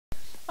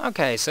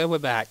Okay, so we're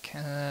back.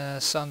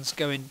 Sun's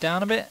going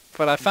down a bit,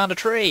 but I found a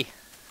tree.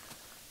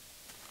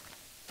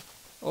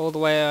 All the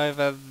way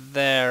over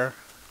there.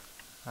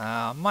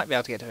 I might be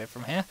able to get to it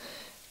from here.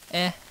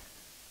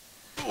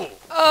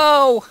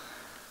 Oh!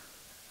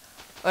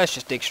 Let's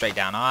just dig straight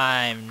down.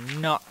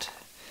 I'm not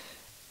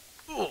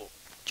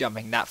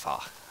jumping that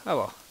far. Oh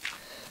well.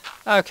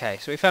 Okay,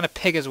 so we found a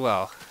pig as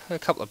well. A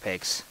couple of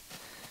pigs.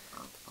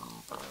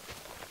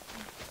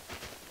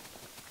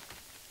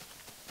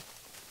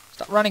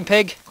 Stop running,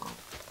 pig!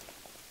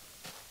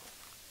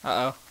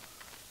 Uh-oh.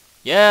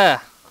 Yeah!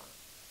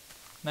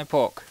 No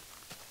pork.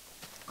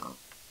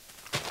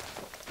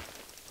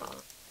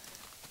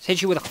 Let's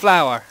hit you with a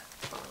flower.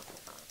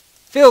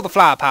 Feel the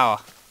flower power.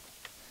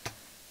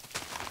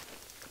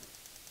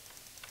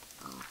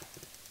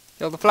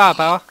 Feel the flower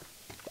power.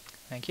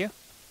 Thank you.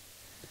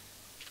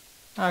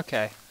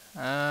 Okay.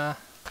 Put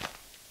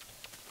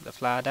the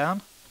flower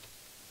down.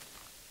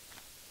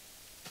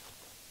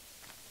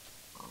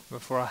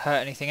 Before I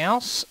hurt anything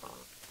else.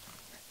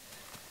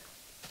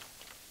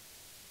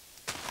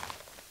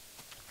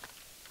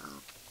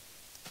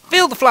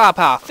 Feel the flower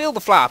power! Feel the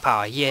flower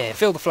power! Yeah,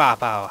 feel the flower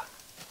power!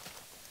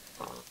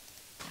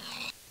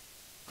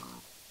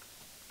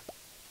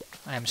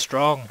 I am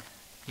strong.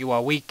 You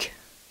are weak.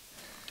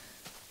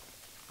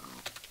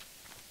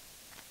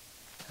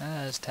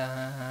 As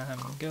time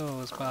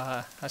goes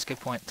by... That's a good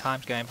point.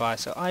 Time's going by,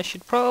 so I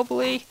should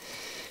probably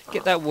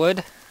get that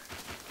wood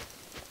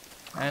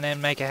and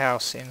then make a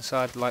house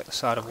inside, like the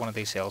side of one of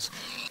these hills.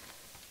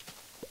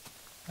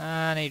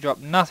 And he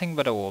dropped nothing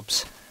but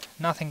orbs.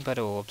 Nothing but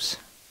orbs.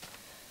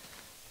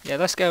 Yeah,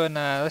 let's go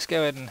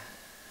and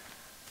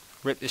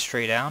rip this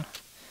tree down.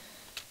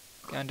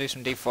 Go and do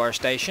some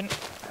deforestation.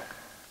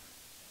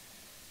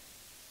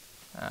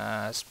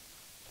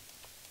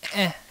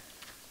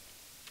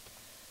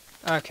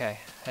 Okay,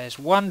 there's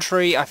one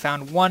tree. I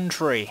found one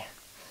tree.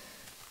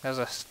 There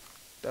was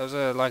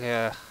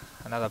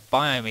another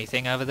biome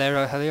thing over there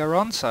earlier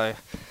on, so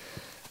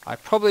I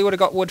probably would have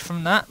got wood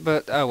from that,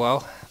 but oh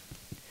well.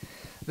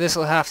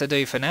 This'll have to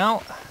do for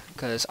now,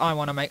 because I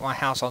want to make my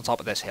house on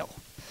top of this hill.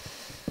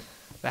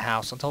 The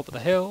house on top of the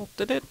hill.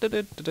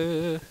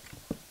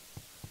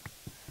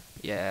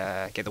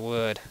 Yeah, get the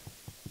wood.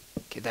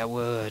 Get that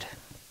wood.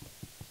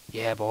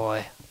 Yeah,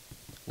 boy.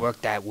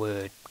 Work that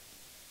wood.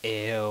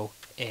 Ew.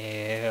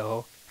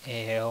 Ew.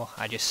 Ew.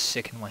 I just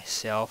sickened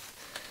myself.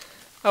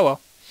 Oh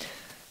well.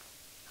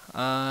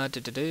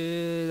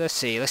 Let's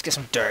see. Let's get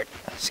some dirt.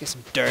 Let's get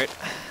some dirt.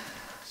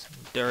 Some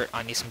dirt.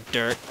 I need some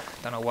dirt.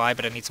 Don't know why,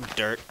 but I need some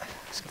dirt.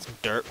 Let's get some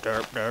dirt.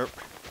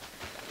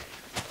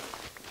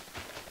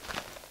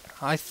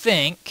 I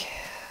think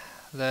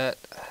that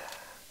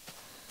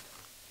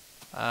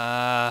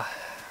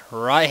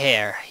right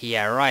here.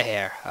 Yeah, right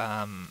here.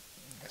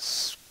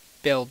 Let's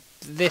build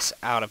this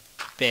out a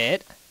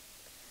bit.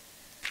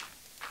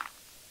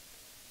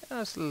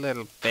 Just a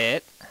little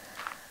bit.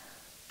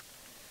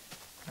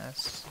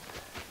 Let's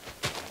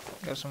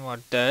get some more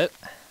dirt.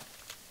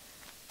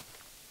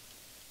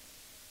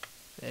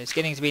 It's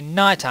getting to be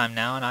night time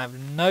now, and I have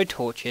no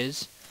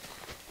torches.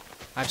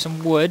 I have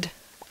some wood.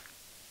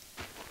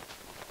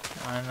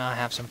 And I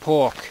have some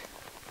pork.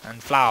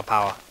 And flower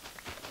power.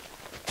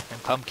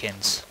 And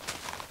pumpkins.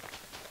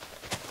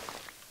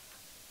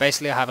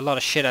 Basically, I have a lot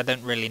of shit I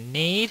don't really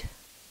need.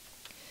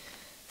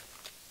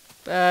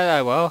 But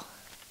oh well.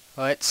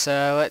 Let's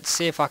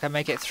see if I can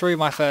make it through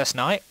my first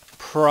night.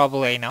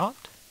 Probably not.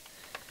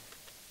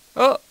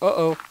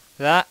 Oh.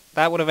 That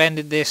would have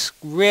ended this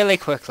really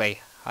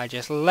quickly. I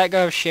just let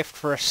go of shift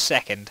for a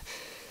second.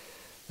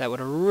 That would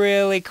have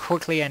really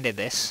quickly ended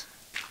this.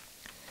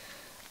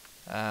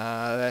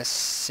 Let's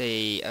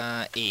see.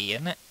 E,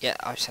 isn't it? Yeah,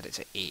 I've set it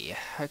to E.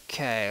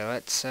 Okay,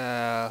 let's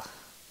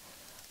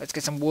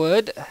get some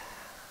wood.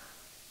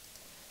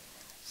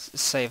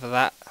 Save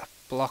that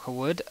block of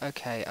wood.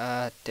 Okay,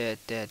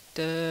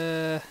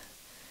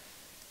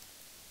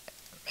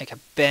 make a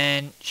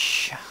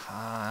bench.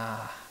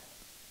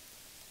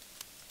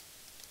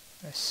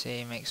 Let's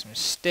see, make some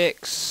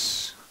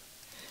sticks.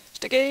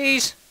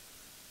 Stickies!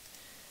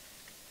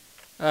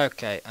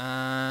 Okay,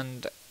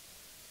 and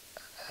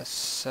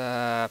let's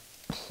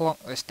plonk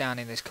this down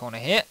in this corner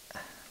here.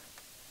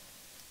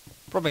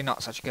 Probably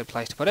not such a good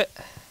place to put it.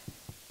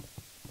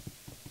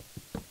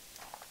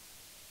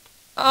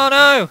 Oh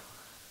no!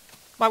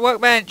 My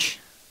workbench!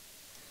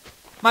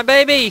 My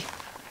baby!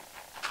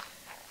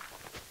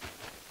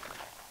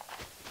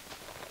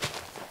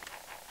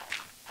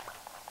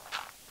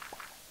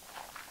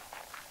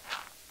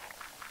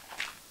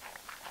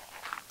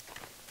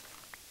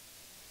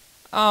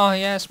 Oh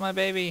yes, my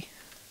baby.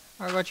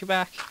 I got you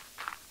back.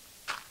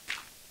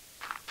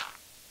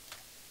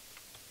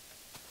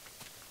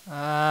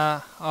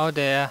 Oh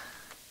dear.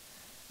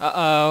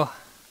 Uh-oh.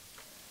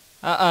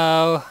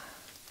 Uh-oh.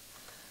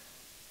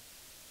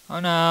 Oh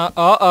no.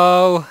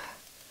 Uh-oh.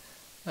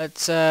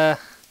 Let's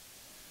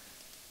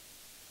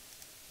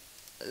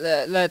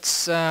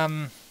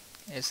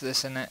is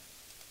this in it?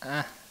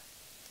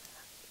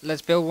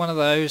 Let's build one of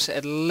those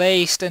at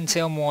least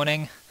until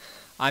morning.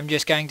 I'm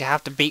just going to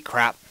have to beat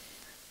crap.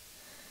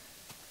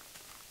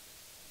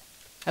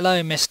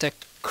 Hello, Mr.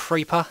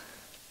 Creeper.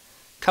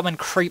 Come and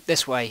creep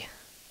this way.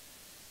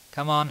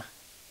 Come on.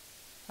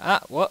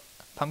 Ah, what?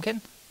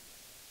 Pumpkin?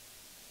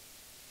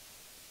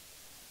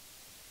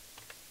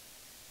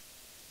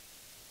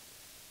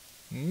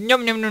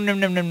 Num num num num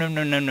num num num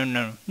num num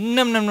num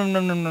num num num num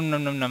num num num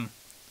num num num.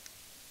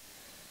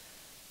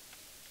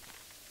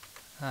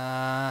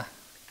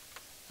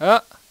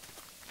 Oh.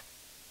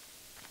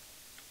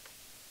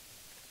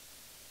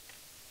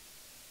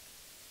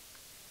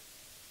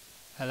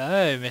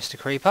 Hello, Mr.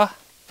 Creeper.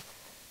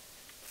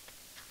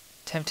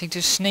 Attempting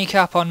to sneak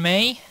up on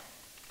me?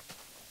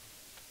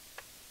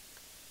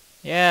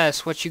 Yeah,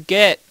 that's what you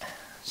get.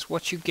 That's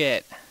what you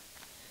get.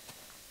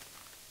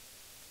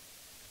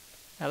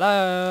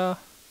 Hello?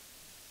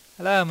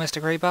 Hello, Mr.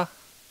 Creeper.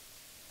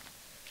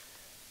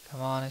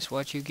 Come on, it's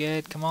what you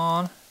get. Come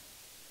on.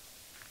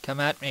 Come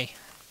at me.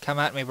 Come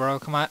at me, bro.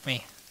 Come at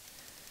me.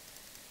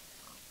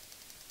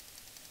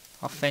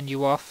 I'll fend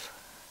you off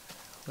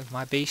with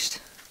my beast.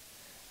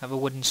 I have a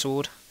wooden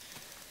sword.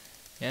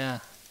 Yeah.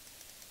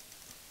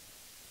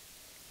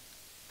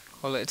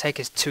 All it'll take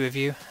is 2 of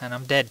you, and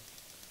I'm dead.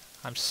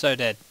 I'm so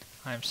dead.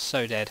 I'm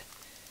so dead.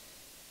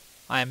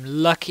 I am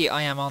lucky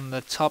I am on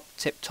the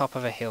tip-top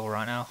of a hill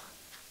right now.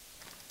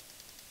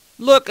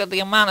 Look at the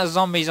amount of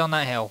zombies on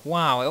that hill.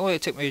 Wow, all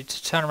it took me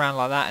to turn around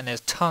like that, and there's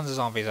tons of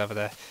zombies over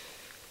there.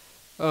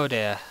 Oh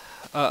dear.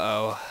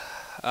 Uh-oh.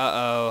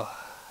 Uh-oh.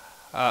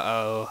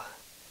 Uh-oh.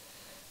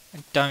 I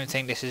don't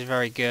think this is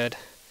very good.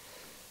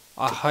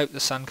 I hope the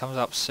sun comes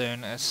up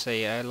soon. Let's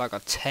see, like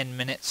got 10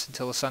 minutes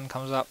until the sun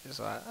comes up. It's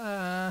like,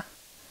 I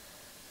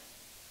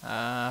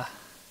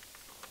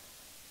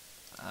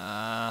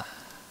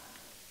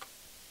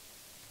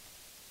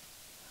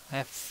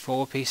have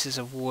 4 pieces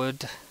of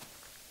wood.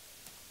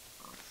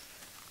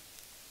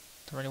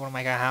 Don't really want to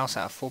make a house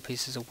out of 4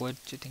 pieces of wood,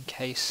 just in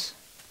case.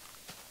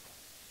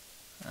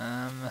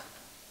 I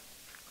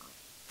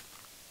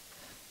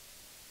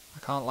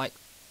can't like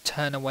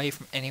turn away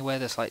from anywhere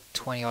that's like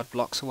 20 odd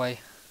blocks away.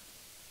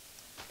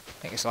 I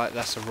think it's like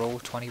that's the rule,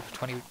 20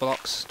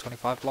 blocks,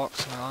 25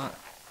 blocks, something like that.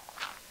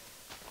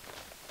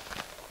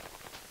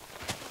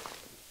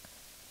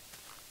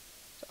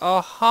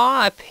 Oh,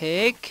 hi,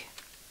 pig.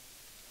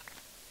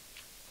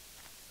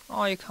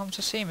 Oh, you come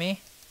to see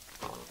me?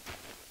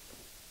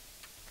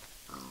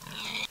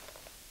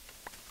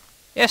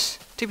 Yes,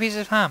 2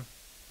 pieces of ham.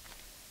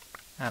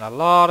 And a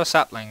lot of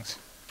saplings.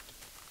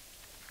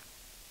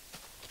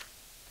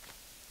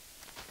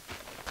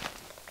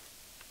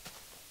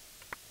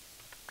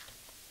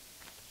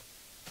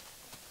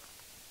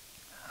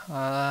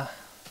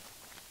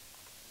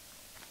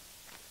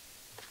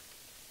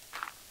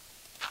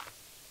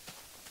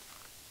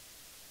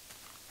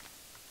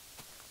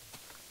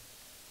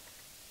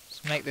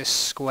 Let's make this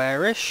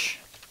squarish.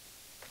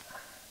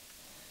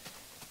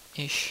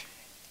 Ish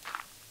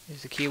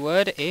is the key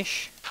word,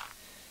 ish.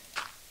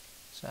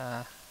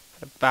 So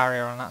put a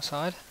barrier on that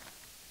side.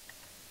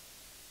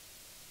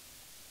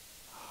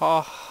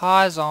 Oh,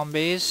 hi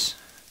zombies.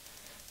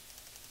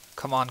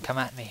 Come on, come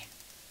at me.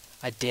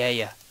 I dare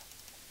you.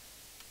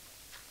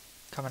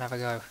 Come and have a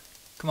go.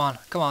 Come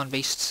on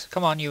beasts.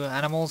 Come on you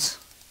animals.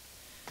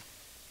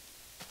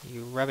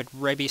 You rabid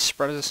rabies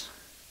spreaders.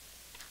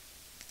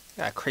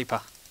 Yeah, a creeper.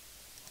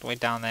 All the way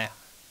down there.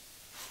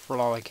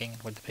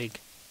 Frolicking with the pig.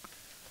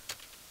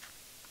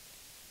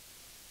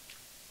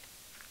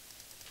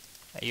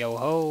 Yo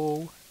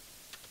ho!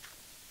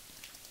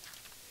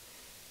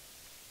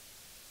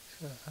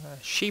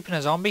 Sheep and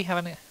a zombie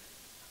having it.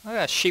 I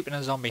got a sheep and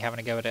a zombie having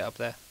a go at it up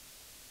there.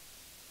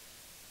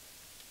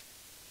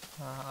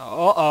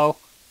 Uh-oh.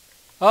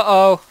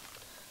 Uh-oh.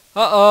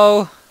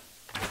 Uh-oh.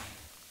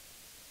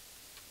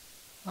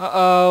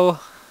 Uh-oh.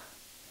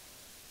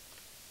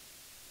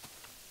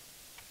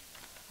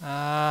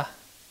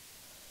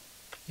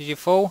 Did you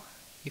fall?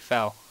 You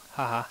fell.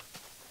 Haha.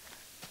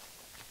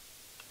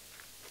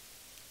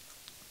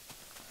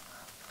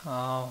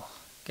 Oh,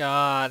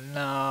 God,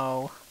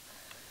 no.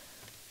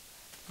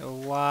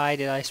 Why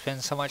did I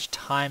spend so much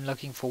time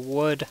looking for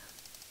wood?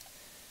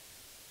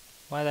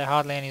 Why are there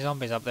hardly any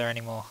zombies up there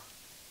anymore?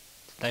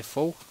 Did they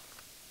fall?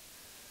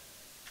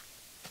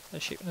 Are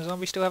sheep and the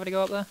zombie still having to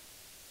go up there?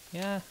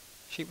 Yeah,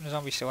 sheep and the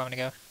zombie still having to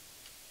go.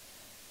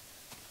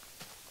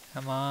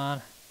 Come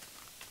on.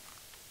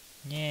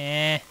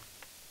 Yeah.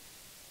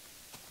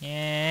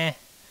 Yeah.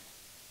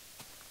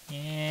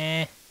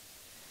 Yeah.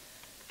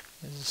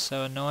 This is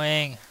so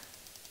annoying.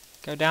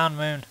 Go down,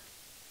 moon.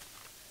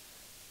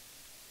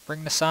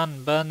 Bring the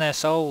sun, burn their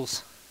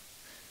souls.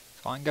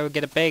 So I can go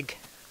get a pig.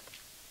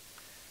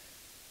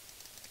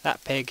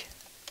 That pig.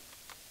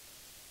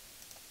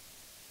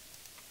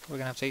 We're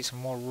gonna have to eat some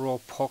more raw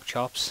pork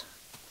chops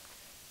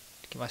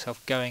to get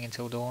myself going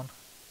until dawn.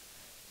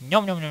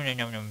 Nom nom nom nom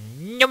nom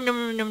nom nom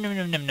nom nom nom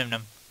nom nom nom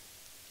nom.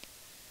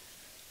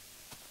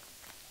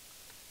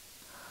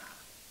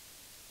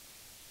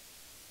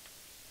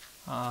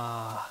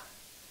 Ah.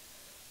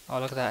 Oh,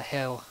 look at that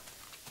hill.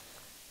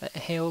 That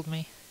healed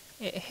me.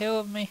 It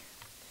healed me.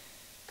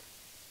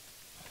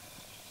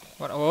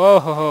 What? Whoa,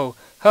 ho, ho,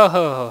 ho,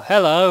 ho, ho.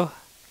 Hello.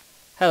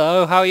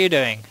 Hello, how are you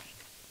doing?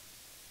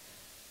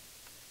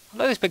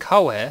 Look at this big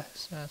hole here.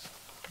 It's a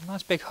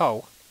nice big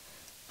hole.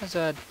 Let's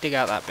dig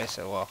out that bit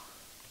as well.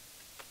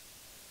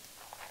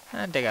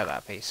 And dig out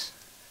that piece.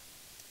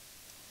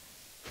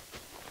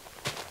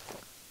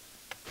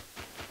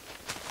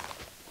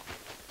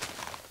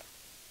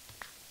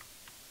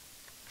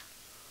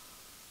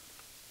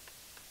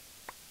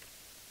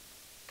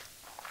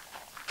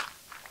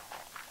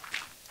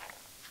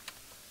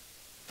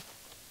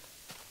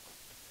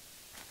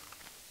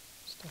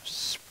 Stuff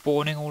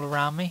spawning all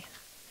around me.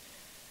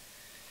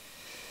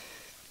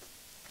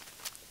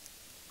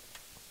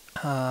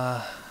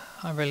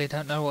 I really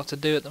don't know what to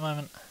do at the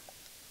moment.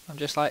 I'm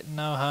just like,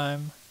 no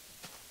home.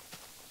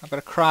 I've got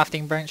a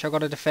crafting bench I've got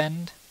to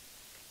defend.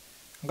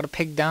 I've got a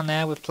pig down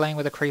there with playing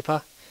with a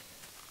creeper.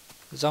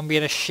 A zombie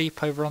and a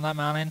sheep over on that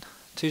mountain.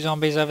 2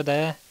 zombies over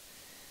there.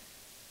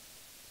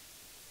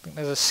 I think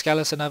there's a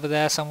skeleton over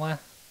there somewhere.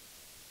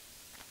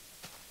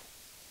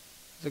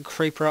 There's a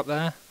creeper up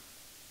there.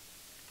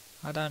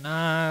 I don't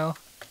know.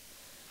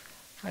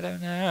 I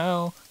don't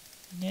know.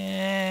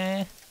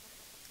 Yeah.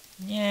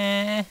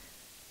 Yeah.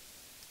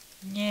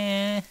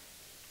 Yeah.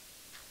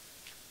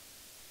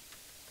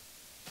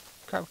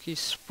 Crap keeps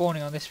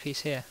spawning on this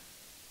piece here.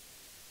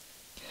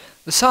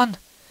 The sun!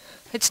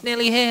 It's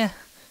nearly here!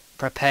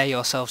 Prepare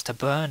yourselves to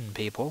burn,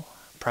 people.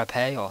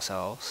 Prepare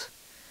yourselves.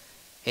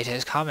 It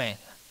is coming.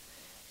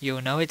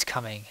 You know it's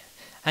coming.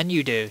 And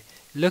you do.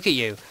 Look at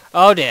you.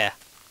 Oh dear.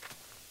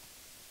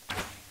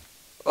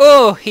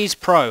 Oh, he's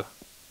pro.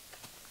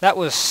 That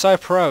was so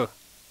pro.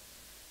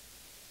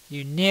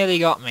 You nearly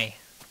got me.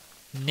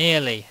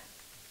 Nearly.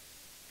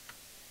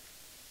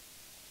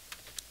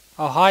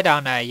 Oh, hi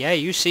down there. Yeah,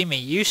 you see me.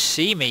 You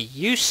see me.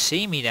 You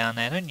see me down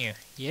there, don't you?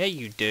 Yeah,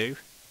 you do.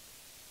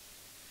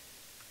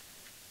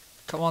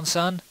 Come on,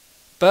 son.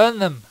 Burn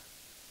them.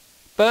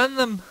 Burn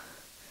them.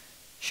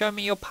 Show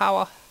me your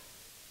power.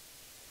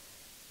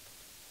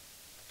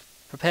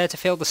 Prepare to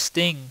feel the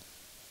sting.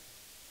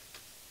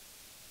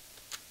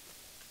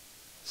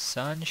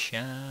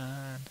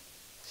 Sunshine.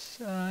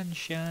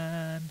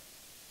 Sunshine.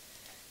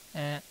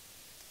 And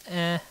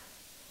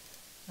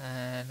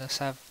let's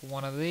have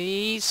one of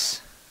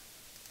these.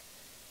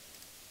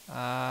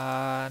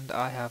 And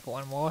I have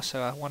one more,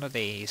 so I have one of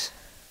these.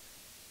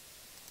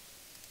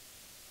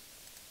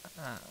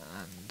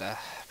 And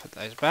put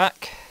those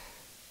back.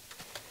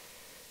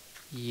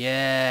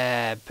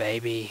 Yeah,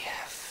 baby.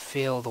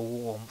 Feel the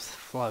warmth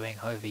flowing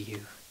over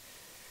you.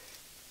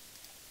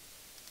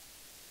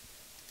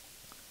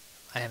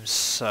 I am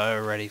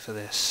so ready for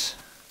this.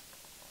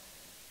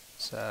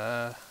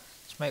 So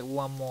let's make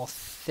one more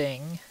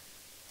thing.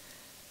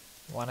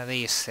 One of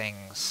these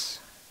things.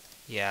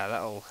 Yeah,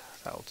 that'll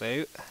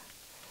do.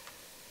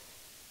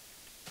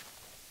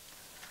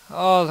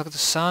 Oh, look at the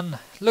sun.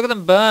 Look at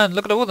them burn.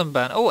 Look at all of them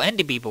burn. Oh,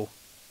 Endy people.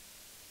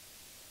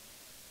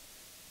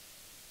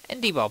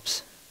 Endy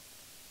bobs.